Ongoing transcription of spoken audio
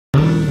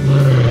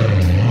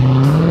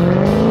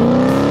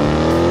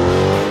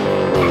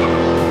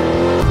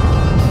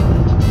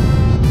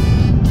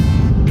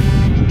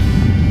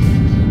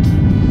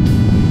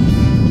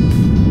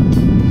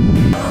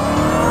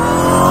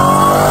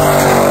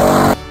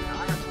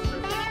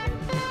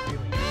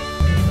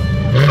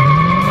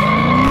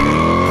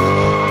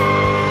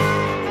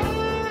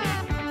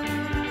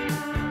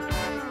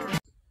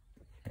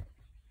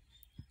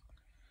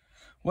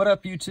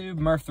YouTube?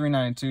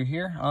 Murph392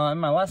 here. In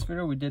my last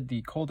video, we did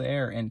the cold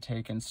air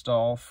intake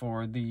install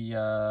for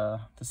the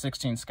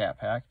 16 Scat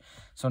Pack.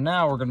 So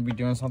now we're going to be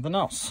doing something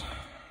else.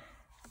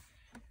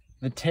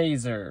 The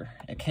Tazer.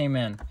 It came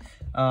in.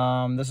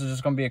 This is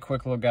just going to be a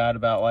quick little guide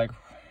about like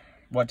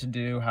what to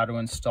do, how to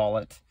install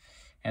it,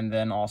 and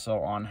then also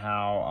on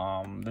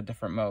how the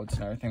different modes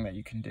and everything that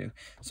you can do.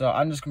 So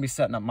I'm just going to be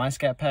setting up my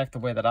Scat Pack the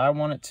way that I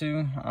want it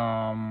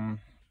to.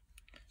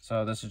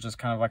 So this is just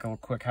kind of like a little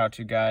quick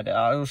how-to guide. It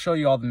will show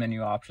you all the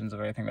menu options of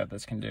everything that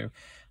this can do.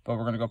 But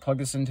we're going to go plug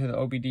this into the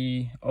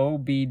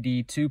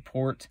OBD2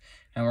 port,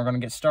 and we're going to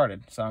get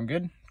started. Sound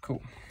good?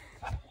 Cool.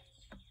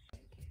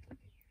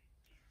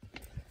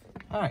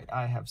 Alright,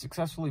 I have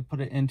successfully put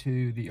it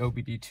into the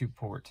OBD2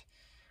 port.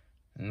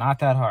 Not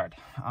that hard.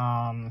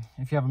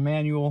 If you have a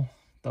manual,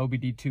 the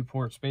OBD2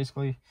 port's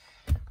basically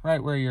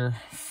right where your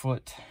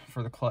foot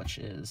for the clutch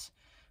is.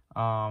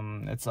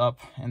 It's up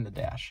in the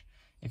dash.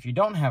 If you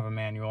don't have a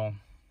manual,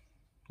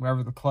 wherever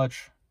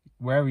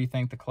you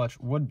think the clutch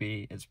would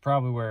be, it's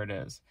probably where it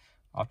is,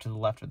 off to the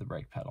left of the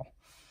brake pedal.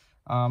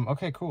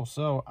 Okay, cool.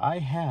 So I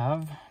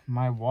have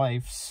my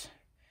wife's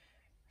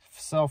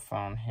cell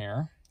phone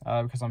here,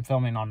 because I'm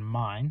filming on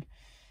mine.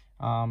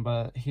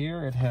 But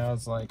here it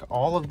has like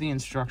all of the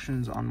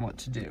instructions on what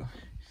to do.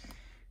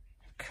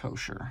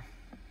 Kosher.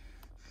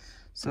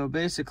 So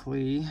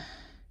basically,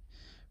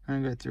 we're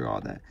gonna go through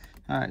all that.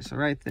 All right, so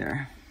right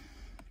there.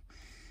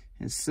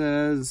 It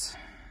says,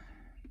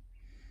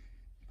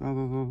 blah,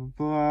 blah, blah, blah,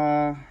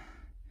 blah.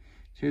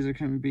 Tazer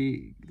can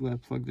be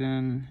left plugged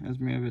in, as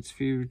many of its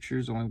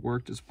features only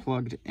worked as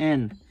plugged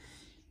in.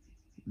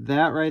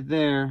 That right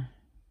there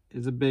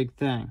is a big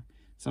thing.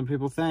 Some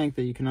people think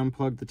that you can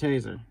unplug the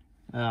Tazer.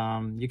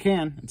 You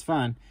can, it's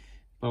fine.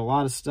 But a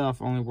lot of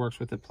stuff only works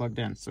with it plugged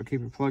in, so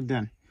keep it plugged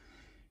in.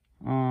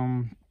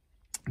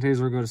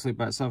 Tazer will go to sleep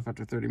by itself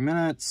after 30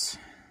 minutes.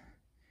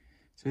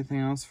 Is there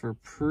anything else for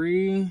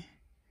pre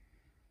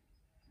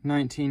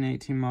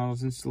 1918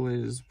 models installed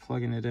is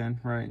plugging it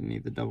in, right? You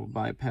need the double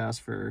bypass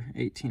for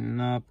 18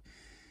 and up.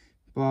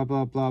 Blah,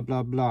 blah, blah,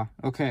 blah, blah.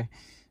 Okay,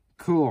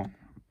 cool.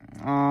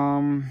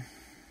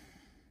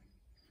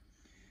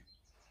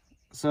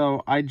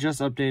 So I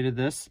just updated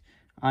this.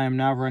 I am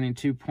now running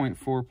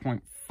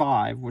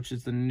 2.4.5, which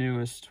is the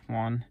newest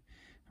one.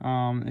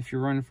 If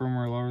you're running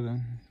firmware lower,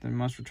 then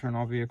must return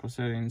all vehicle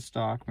settings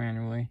stock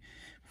manually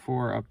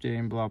for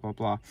updating, blah, blah,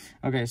 blah.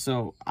 Okay,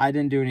 so I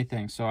didn't do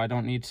anything, so I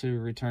don't need to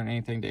return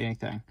anything to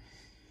anything.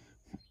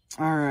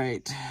 All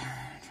right,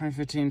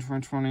 2015,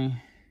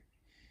 2020,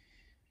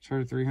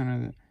 Charter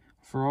 300.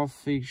 For all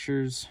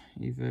features,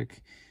 EVIC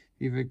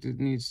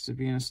needs to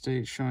be in a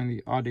state showing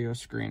the audio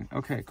screen.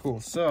 Okay, cool.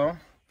 So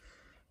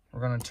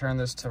we're going to turn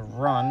this to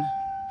run.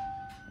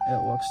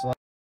 It looks like,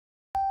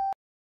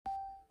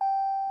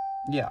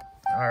 yeah,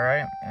 all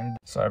right. And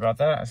sorry about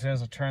that. As soon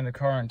as I turned the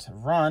car into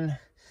run,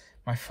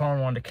 my phone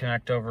wanted to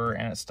connect over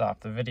and it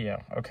stopped the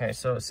video. Okay,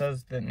 so it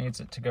says that it needs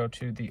it to go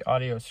to the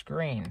audio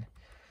screen.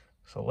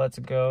 So let's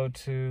go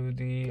to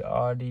the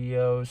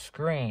audio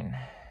screen.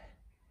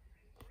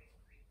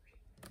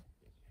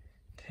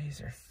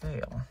 Tazer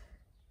fail.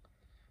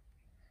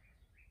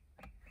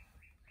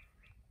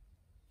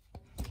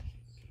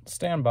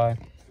 Stand by.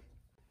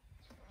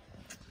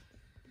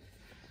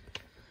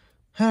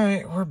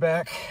 Alright, we're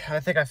back. I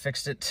think I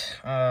fixed it.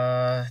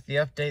 The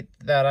update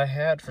that I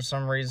had for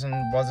some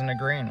reason wasn't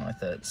agreeing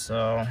with it,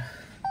 so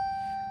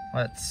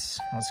let's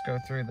go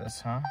through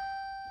this, huh?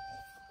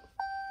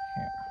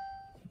 Here.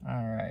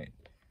 Alright.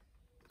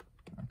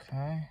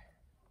 Okay.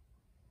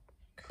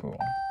 Cool.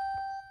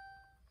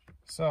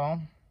 So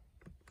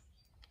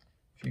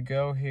if you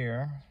go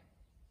here,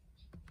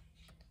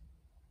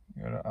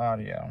 you go to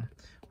audio.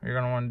 What you're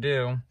gonna want to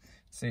do,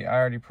 see, I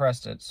already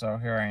pressed it, so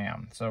here I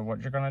am. So what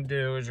you're gonna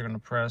do is you're gonna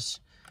press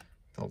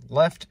the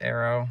left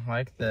arrow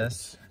like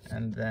this,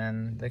 and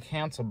then the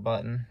cancel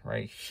button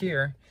right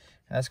here.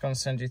 That's gonna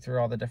send you through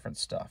all the different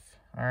stuff.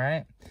 All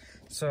right.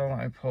 So let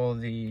me pull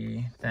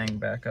the thing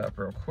back up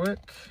real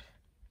quick.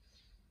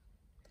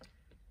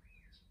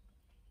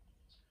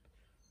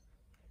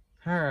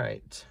 All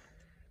right.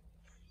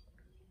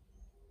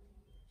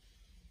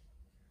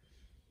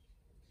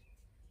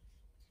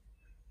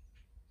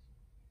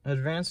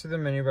 Advance through the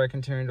menu by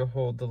continuing to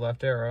hold the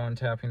left arrow and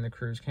tapping the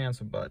cruise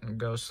cancel button.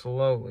 Go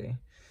slowly.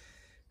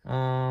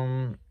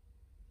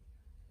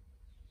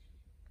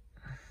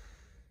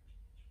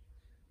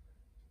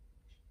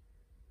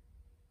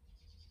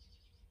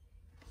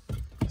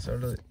 So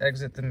to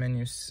exit the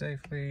menu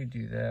safely,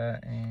 do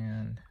that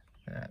and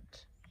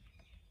that.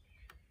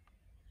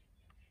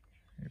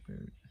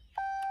 Reboot.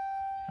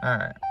 All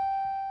right.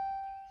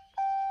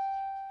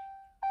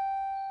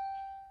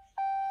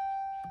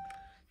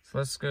 So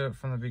let's go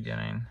from the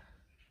beginning.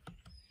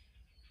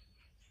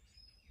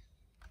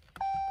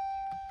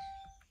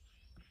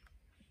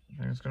 I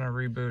think it's gonna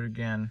reboot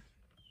again.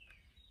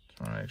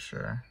 Just wanna make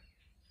sure.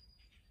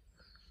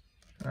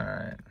 All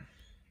right.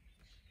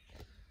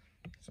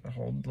 So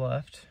hold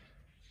left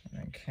and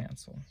then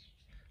cancel.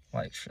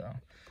 Light show.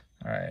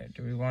 All right,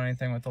 do we want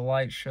anything with the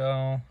light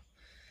show?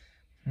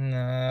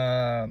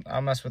 No,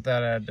 I'll mess with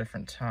that at a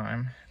different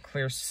time.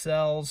 Clear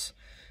cells.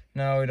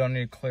 No, we don't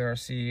need to clear our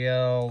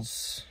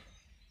CELs.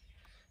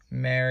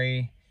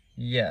 Marry.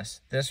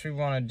 Yes, this we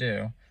want to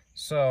do.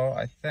 So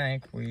I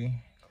think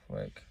we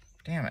click.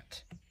 Damn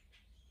it.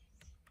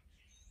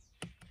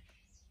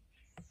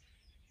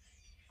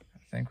 I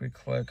think we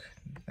click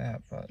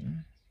that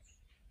button.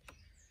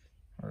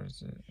 Or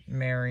is it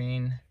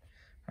marrying?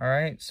 All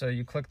right, so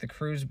you click the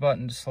cruise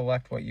button to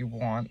select what you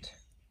want.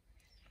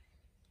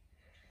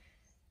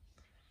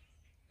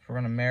 We're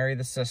going to marry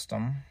the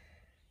system.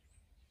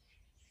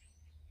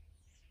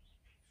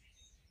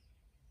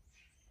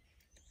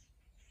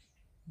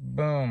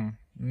 Boom,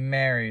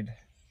 married.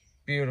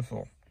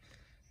 Beautiful.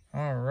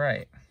 All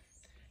right.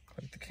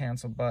 Click the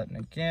cancel button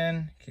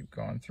again. Keep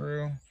going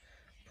through.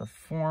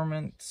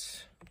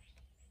 Performance.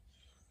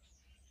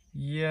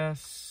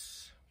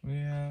 Yes.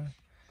 Yeah.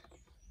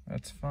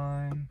 That's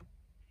fine.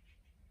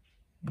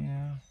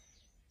 Yeah.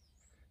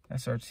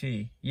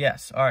 SRT.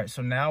 Yes. All right.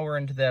 So now we're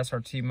into the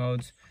SRT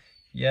modes.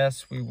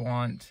 Yes, we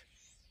want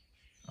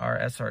our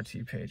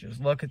SRT pages.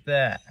 Look at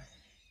that.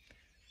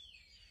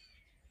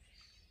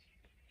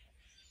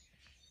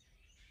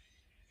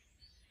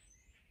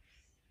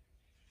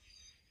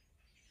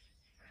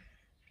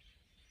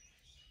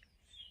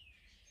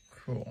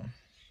 Cool.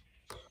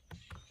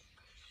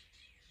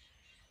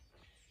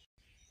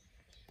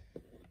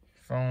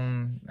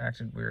 Phone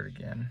acted weird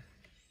again.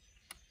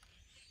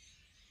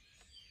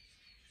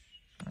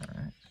 All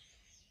right.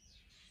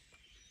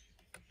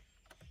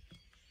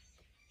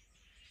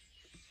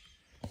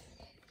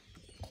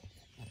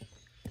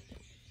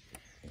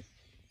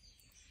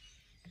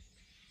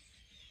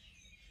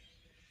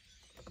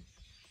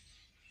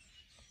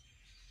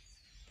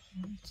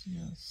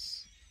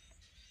 Yes.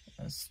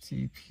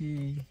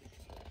 STP.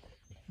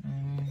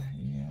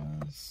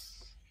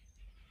 Yes.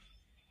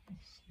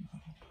 No.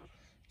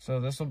 So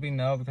this will be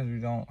no because we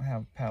don't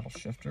have paddle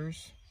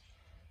shifters.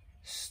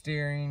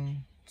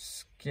 Steering,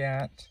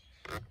 scat.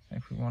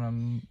 If we want to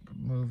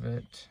move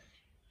it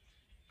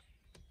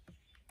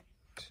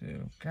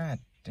to, god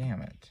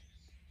damn it,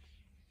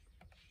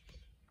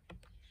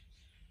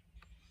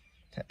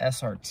 to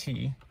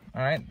SRT.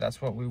 All right,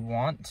 that's what we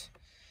want.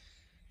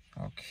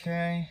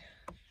 Okay.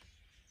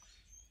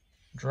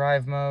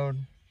 Drive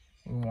mode,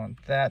 we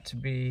want that to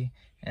be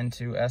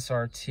into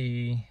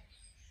SRT.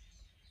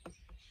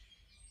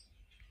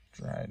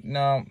 Drive.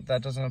 No,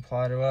 that doesn't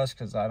apply to us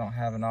because I don't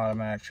have an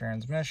automatic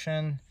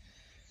transmission.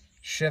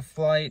 Shift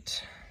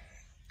light.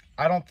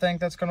 I don't think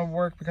that's going to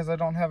work because I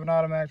don't have an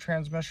automatic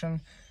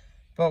transmission,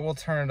 but we'll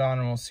turn it on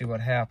and we'll see what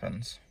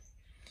happens.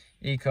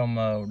 Eco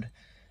mode.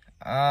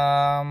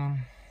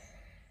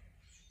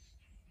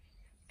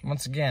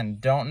 Once again,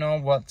 don't know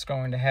what's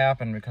going to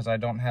happen because I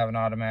don't have an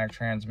automatic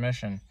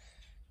transmission,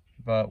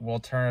 but we'll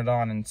turn it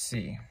on and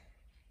see.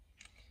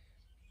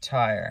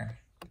 Tire.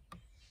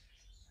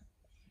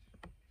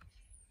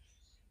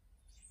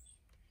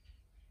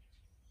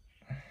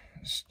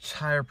 It's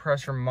tire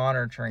pressure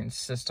monitoring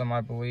system, I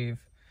believe.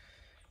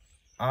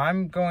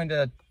 I'm going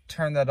to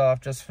turn that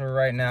off just for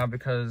right now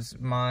because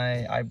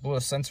I blew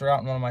a sensor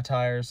out in one of my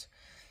tires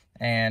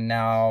and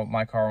now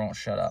my car won't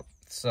shut up.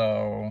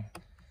 So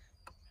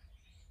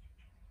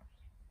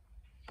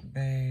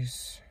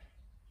base,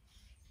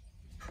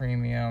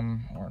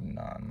 premium, or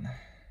none.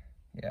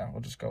 Yeah,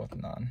 we'll just go with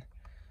none.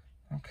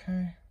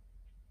 Okay.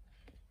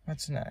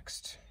 What's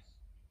next?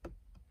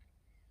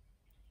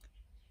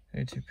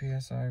 82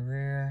 PSI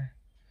rear.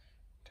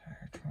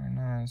 Tire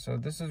 29. So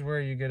this is where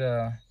you get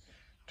a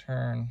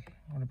turn.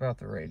 What about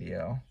the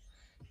radio?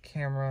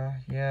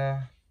 Camera,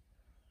 yeah.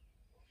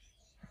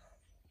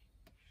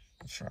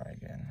 Let's try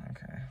again.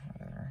 Okay,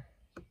 whatever.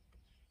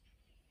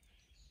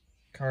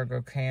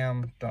 Cargo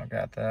cam, don't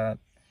got that.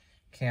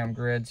 Cam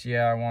grids,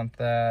 yeah, I want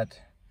that.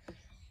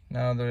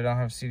 No, they don't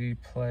have CD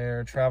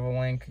player. Travel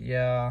link,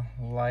 yeah.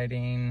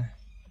 Lighting.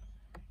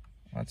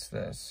 What's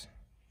this?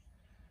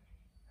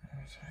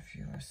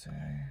 USA.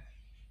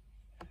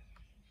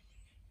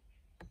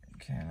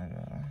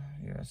 Canada,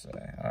 USA.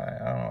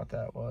 Alright, I don't know what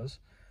that was.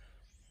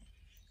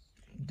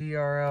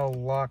 DRL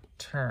lock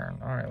turn.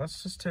 Alright,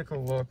 let's just take a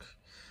look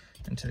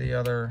into the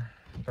other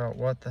about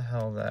what the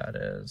hell that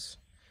is.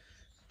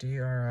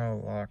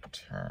 DRL lock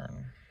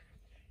turn.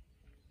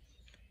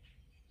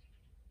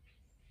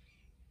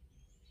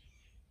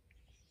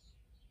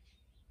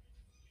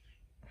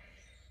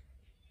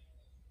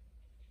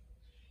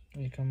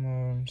 Eco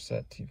mode,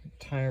 set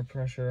tire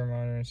pressure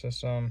monitoring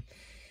system.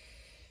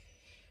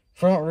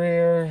 Front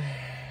rear.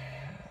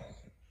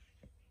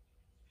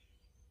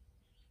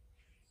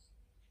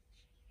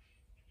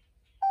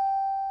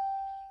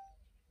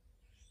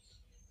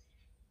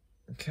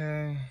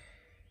 Okay.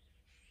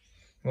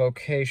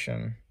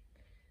 Location.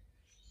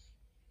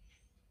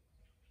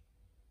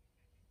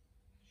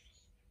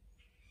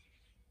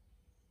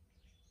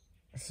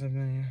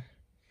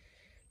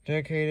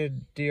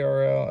 Dedicated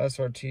DRL,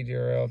 SRT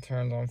DRL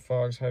turns on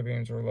fogs, high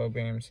beams, or low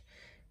beams.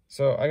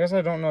 So I guess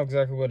I don't know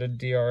exactly what a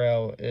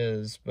DRL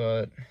is,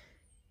 but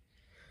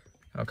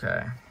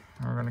okay.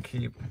 We're gonna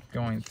keep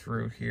going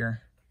through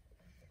here.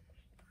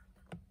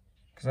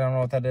 because I don't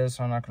know what that is,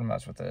 so I'm not going to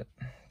mess with it.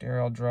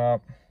 Derail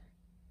drop.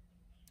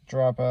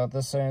 Drop out.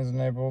 This setting is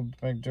enabled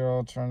to make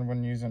derail turn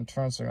when using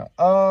turn signal.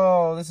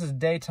 Oh, this is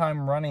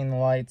daytime running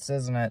lights,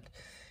 isn't it?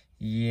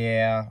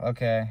 Yeah,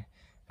 okay.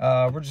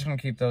 We're just going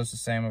to keep those the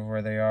same of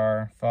where they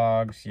are.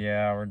 Fogs,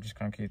 yeah, we're just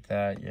going to keep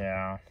that,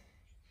 yeah.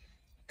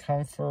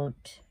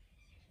 Comfort.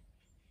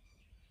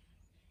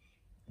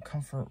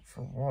 Comfort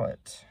for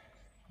what?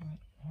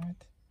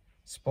 What?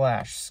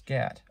 Splash,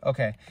 scat.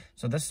 Okay,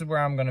 so this is where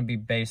I'm going to be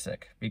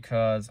basic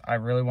because I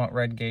really want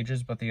red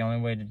gauges, but the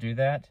only way to do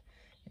that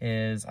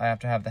is I have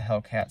to have the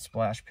Hellcat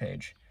splash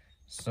page.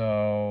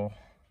 So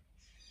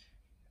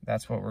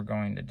that's what we're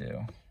going to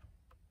do.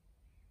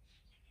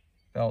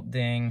 Belt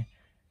ding.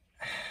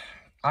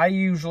 I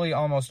usually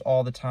almost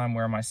all the time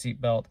wear my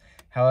seatbelt.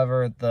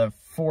 However, the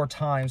 4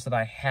 times that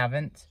I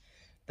haven't,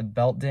 the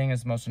belt ding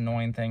is the most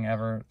annoying thing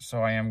ever,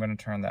 so I am going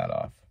to turn that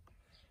off.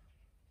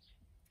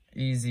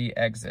 Easy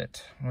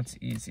exit. What's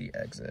easy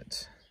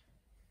exit?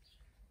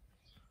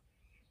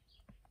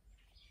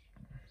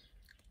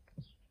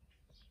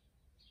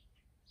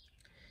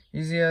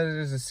 Easy exit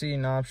is a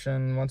seating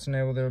option. Once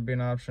enabled, there will be an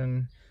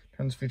option.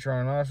 Turn this feature on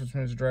and off, which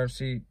means the driver's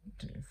seat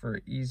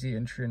for easy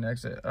entry and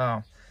exit.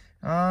 Oh.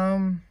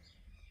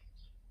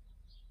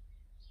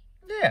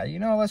 Yeah, you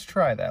know, let's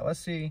try that. Let's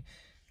see.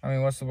 I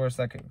mean, what's the worst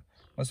that could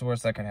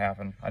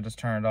happen? I just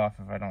turn it off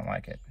if I don't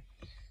like it.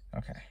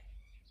 Okay.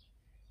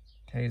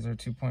 Tazer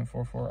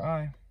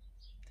 2.44i.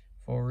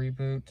 Full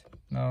reboot.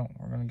 No,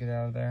 we're going to get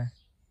out of there.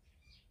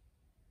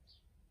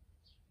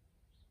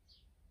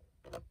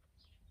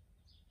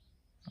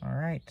 All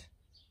right.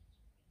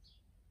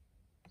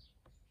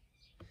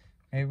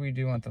 Maybe we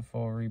do want the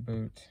full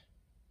reboot.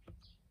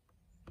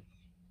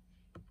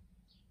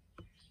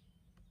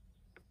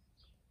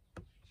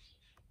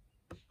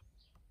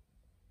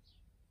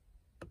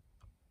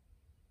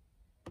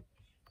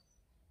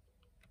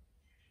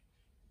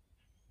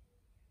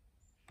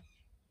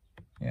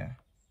 Yeah.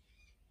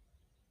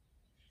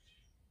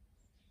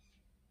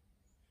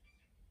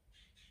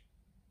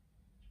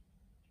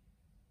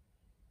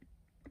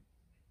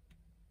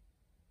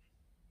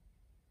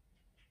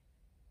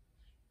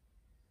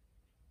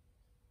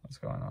 What's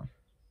going on?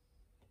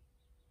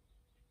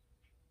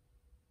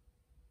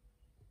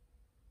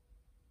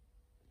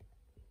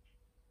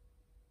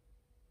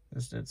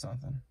 This did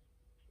something.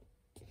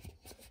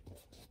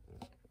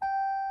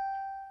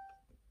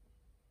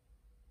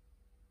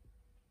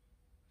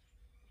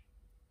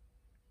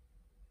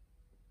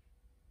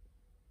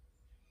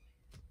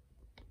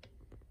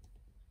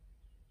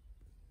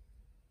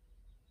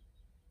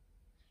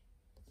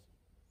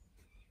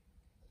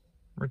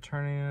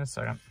 Returning in a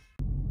second.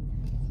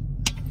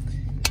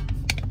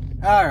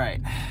 All right,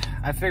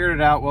 I figured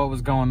it out what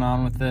was going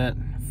on with it.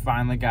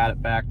 Finally got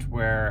it back to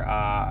where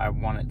I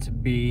want it to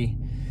be.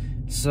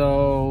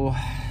 So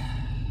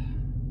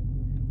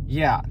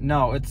yeah,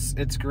 no,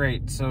 it's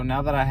great. So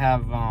now that I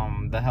have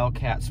the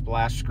Hellcat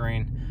splash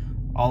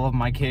screen, all of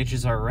my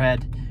gauges are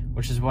red,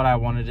 which is what I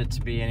wanted it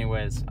to be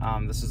anyways.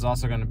 This is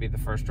also going to be the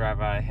first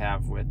drive I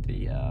have with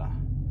the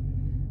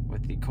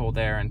cold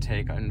air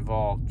intake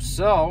involved.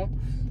 So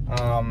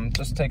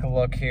just take a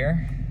look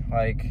here.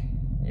 Like,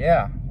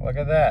 yeah, look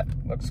at that,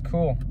 looks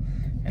cool.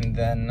 And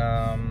then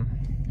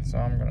so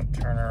I'm gonna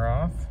turn her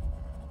off.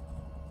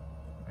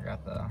 I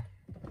got the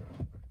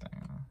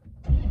thing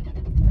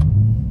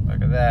on.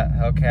 Look at that,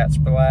 Hellcat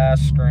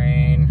splash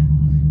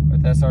screen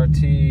with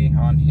SRT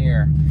on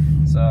here.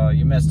 So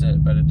you missed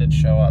it, but it did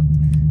show up.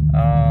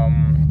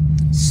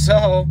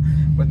 So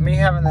with me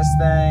having this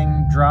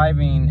thing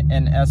driving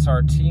in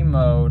SRT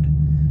mode,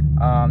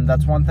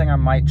 that's one thing I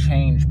might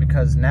change,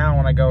 because now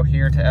when I go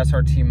here to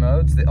SRT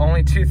modes, the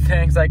only 2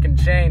 things I can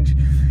change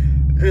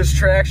is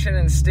traction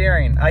and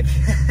steering. I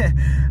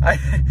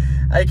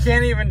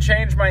can't even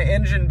change my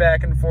engine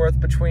back and forth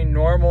between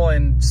normal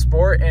and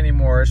sport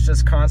anymore. It's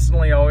just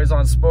constantly always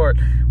on sport,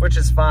 which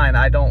is fine.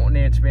 I don't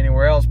need it to be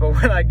anywhere else. But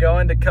when I go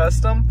into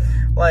custom,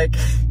 like,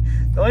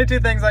 the only 2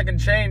 things I can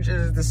change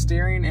is the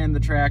steering and the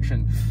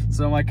traction.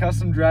 So my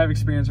custom drive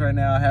experience right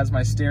now has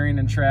my steering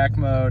and track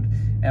mode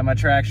and my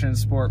traction and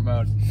sport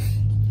mode.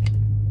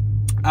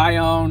 I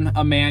own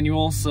a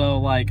manual, so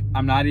like,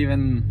 I'm not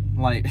even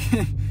like,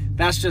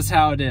 that's just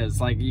how it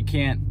is. Like, you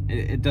can't,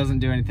 it doesn't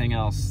do anything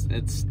else.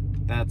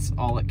 That's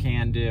all it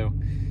can do.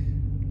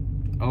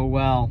 Oh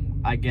well,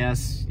 I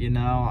guess, you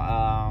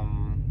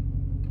know,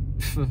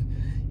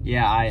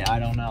 yeah, I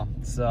don't know.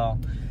 So,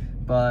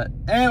 but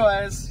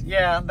anyways,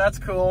 yeah, that's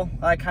cool.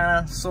 I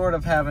kind of sort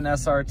of have an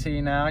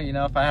SRT now. You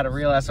know, if I had a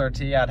real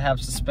SRT, I'd have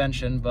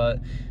suspension, but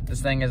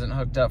this thing isn't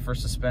hooked up for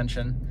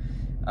suspension.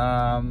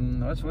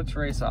 What's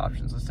race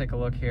options? Let's take a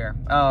look here.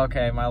 Oh,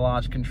 okay, my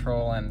launch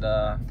control and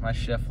my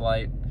shift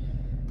light.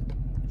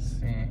 Let's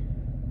see.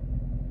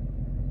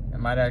 It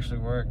might actually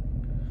work.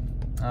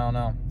 I don't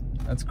know.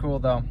 That's cool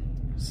though.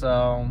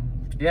 So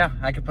yeah,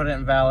 I could put it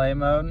in valet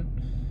mode.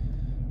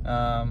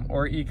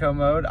 Or eco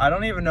mode. I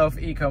don't even know if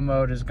eco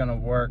mode is gonna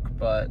work,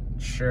 but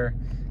sure.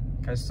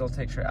 I still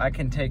take I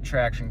can take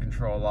traction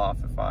control off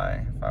if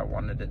I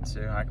wanted it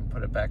to. I can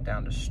put it back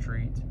down to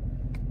street.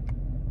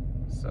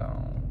 So,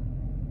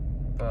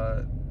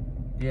 but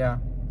yeah,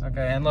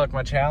 okay. And look,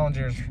 my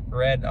Challenger's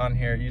red on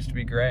here. It used to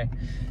be gray.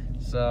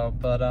 So,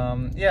 but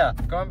yeah,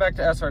 going back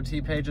to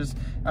SRT pages,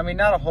 I mean,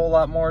 not a whole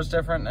lot more is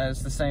different.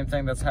 It's the same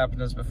thing that's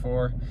happened as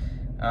before,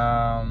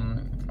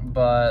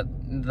 but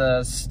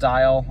the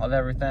style of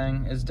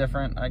everything is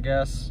different, I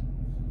guess.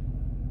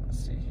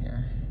 Let's see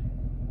here.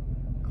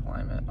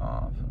 Climate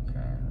off. Okay,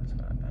 that's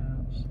got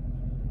apps.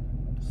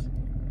 Let's see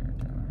what we're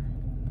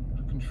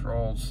doing.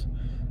 Controls.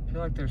 I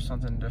feel like there's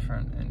something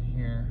different in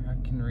here. I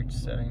can reach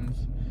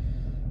settings.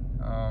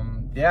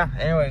 Yeah,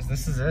 anyways,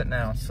 this is it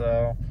now,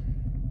 so,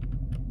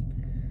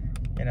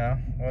 you know,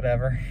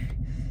 whatever.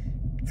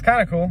 It's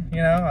kind of cool,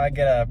 you know. I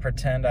get to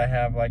pretend I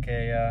have like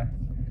a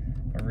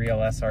real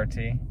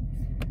SRT,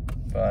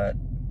 but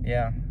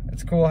yeah,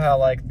 it's cool how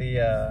like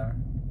the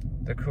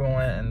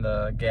coolant and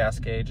the gas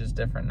gauge is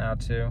different now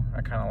too.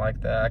 I kind of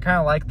like that. I kind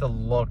of like the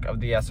look of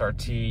the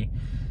SRT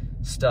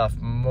stuff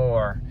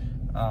more.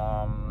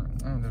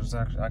 Oh, there's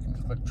actually, I can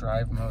click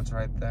drive modes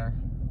right there.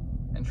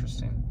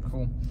 Interesting,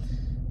 cool.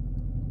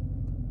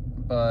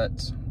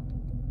 But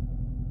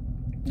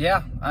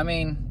yeah, I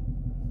mean,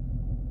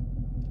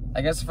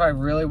 I guess if I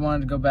really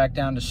wanted to go back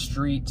down to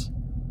street,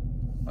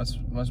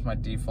 what's my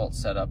default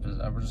setup?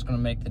 We're just gonna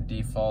make the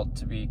default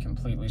to be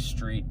completely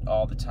street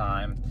all the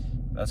time.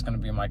 That's gonna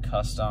be my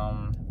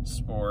custom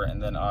sport,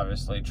 and then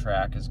obviously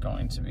track is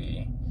going to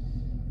be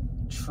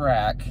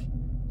track.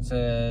 It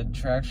said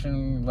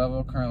traction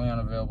level currently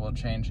unavailable to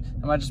change.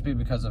 It might just be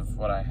because of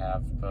what I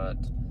have, but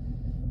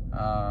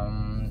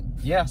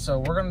yeah, so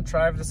we're gonna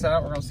try this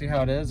out. We're gonna see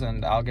how it is,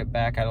 and I'll get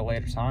back at a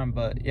later time.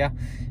 But yeah,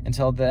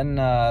 until then,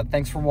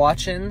 thanks for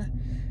watching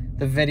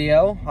the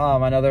video.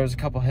 I know there was a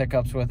couple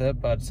hiccups with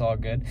it, but it's all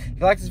good. If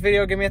you like this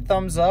video, give me a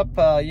thumbs up,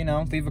 you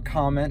know, leave a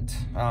comment,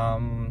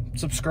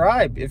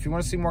 subscribe if you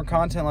want to see more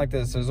content like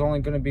this. There's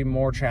only going to be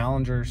more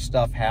Challenger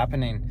stuff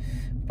happening,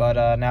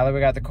 but now that we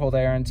got the cold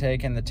air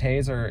intake and the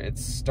Tazer,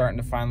 it's starting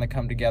to finally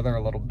come together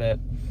a little bit.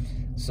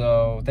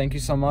 So thank you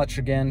so much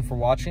again for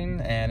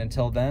watching, and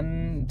until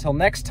then, until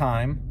next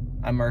time,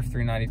 I'm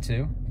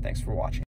Murph392. Thanks for watching.